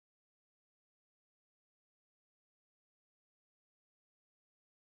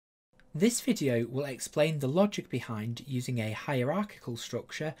This video will explain the logic behind using a hierarchical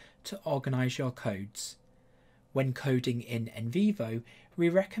structure to organise your codes. When coding in NVivo, we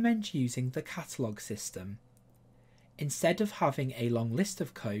recommend using the catalogue system. Instead of having a long list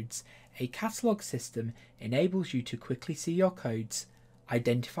of codes, a catalogue system enables you to quickly see your codes,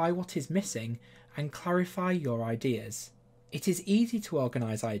 identify what is missing, and clarify your ideas. It is easy to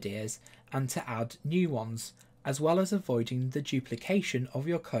organise ideas and to add new ones, as well as avoiding the duplication of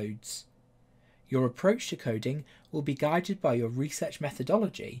your codes. Your approach to coding will be guided by your research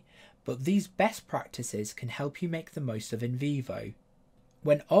methodology, but these best practices can help you make the most of NVivo.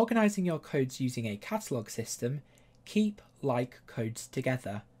 When organising your codes using a catalogue system, keep like codes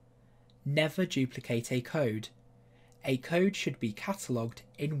together. Never duplicate a code. A code should be catalogued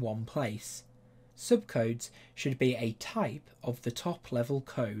in one place. Subcodes should be a type of the top-level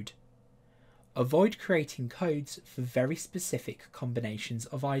code. Avoid creating codes for very specific combinations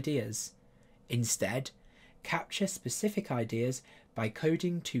of ideas. Instead, capture specific ideas by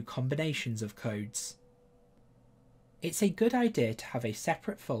coding to combinations of codes. It's a good idea to have a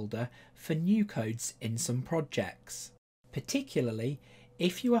separate folder for new codes in some projects, particularly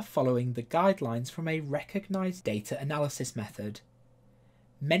if you are following the guidelines from a recognised data analysis method.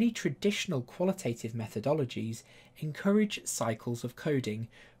 Many traditional qualitative methodologies encourage cycles of coding,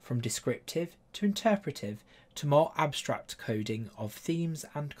 from descriptive to interpretive to more abstract coding of themes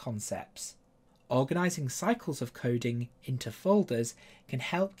and concepts. Organising cycles of coding into folders can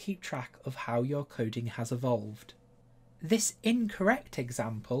help keep track of how your coding has evolved. This incorrect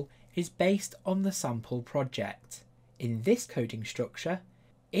example is based on the sample project. In this coding structure,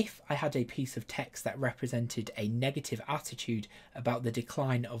 if I had a piece of text that represented a negative attitude about the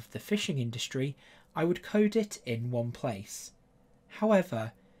decline of the fishing industry, I would code it in one place.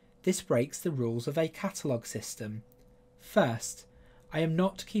 However, this breaks the rules of a catalogue system. First, I am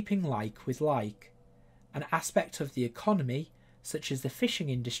not keeping like with like. An aspect of the economy, such as the fishing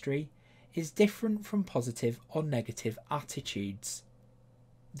industry, is different from positive or negative attitudes.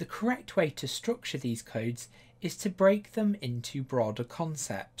 The correct way to structure these codes is to break them into broader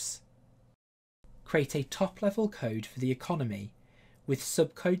concepts. Create a top-level code for the economy, with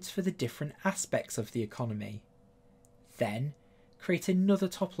subcodes for the different aspects of the economy. Then, create another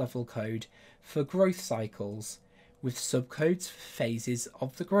top-level code for growth cycles, with subcodes for phases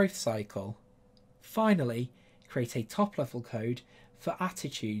of the growth cycle. Finally, create a top-level code for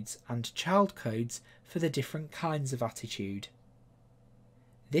attitudes and child codes for the different kinds of attitude.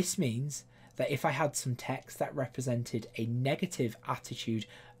 This means that if I had some text that represented a negative attitude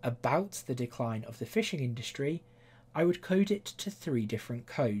about the decline of the fishing industry, I would code it to 3 different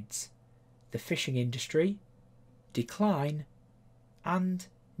codes: the fishing industry, decline, and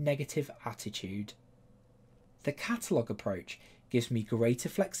negative attitude. The catalogue approach gives me greater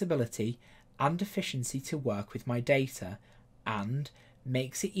flexibility and efficiency to work with my data, and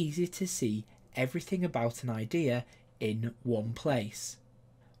makes it easier to see everything about an idea in one place.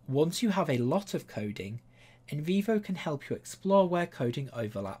 Once you have a lot of coding, NVivo can help you explore where coding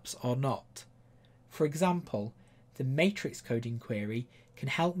overlaps or not. For example, the matrix coding query can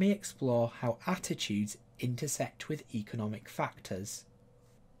help me explore how attitudes intersect with economic factors.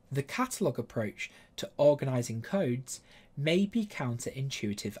 The catalogue approach to organising codes may be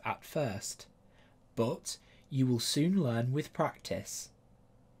counterintuitive at first, but you will soon learn with practice.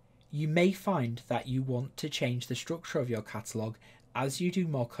 You may find that you want to change the structure of your catalogue as you do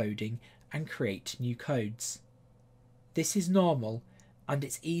more coding and create new codes. This is normal, and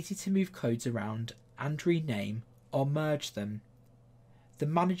it's easy to move codes around and rename or merge them. The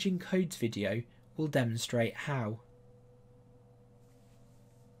Managing Codes video will demonstrate how.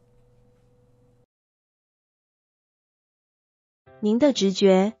您的直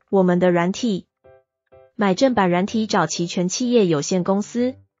觉，我们的软体。买正版软体找祺荃企业有限公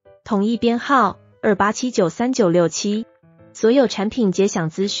司，统一编号28793967。所有产品皆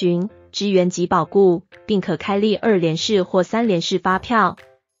享咨询、支援及保固，并可开立2联式或3联式发票。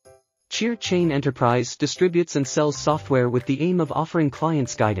ChairChain Enterprise distributes and sells software with the aim of offering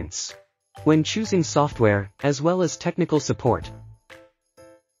clients guidance. When choosing software, as well as technical support,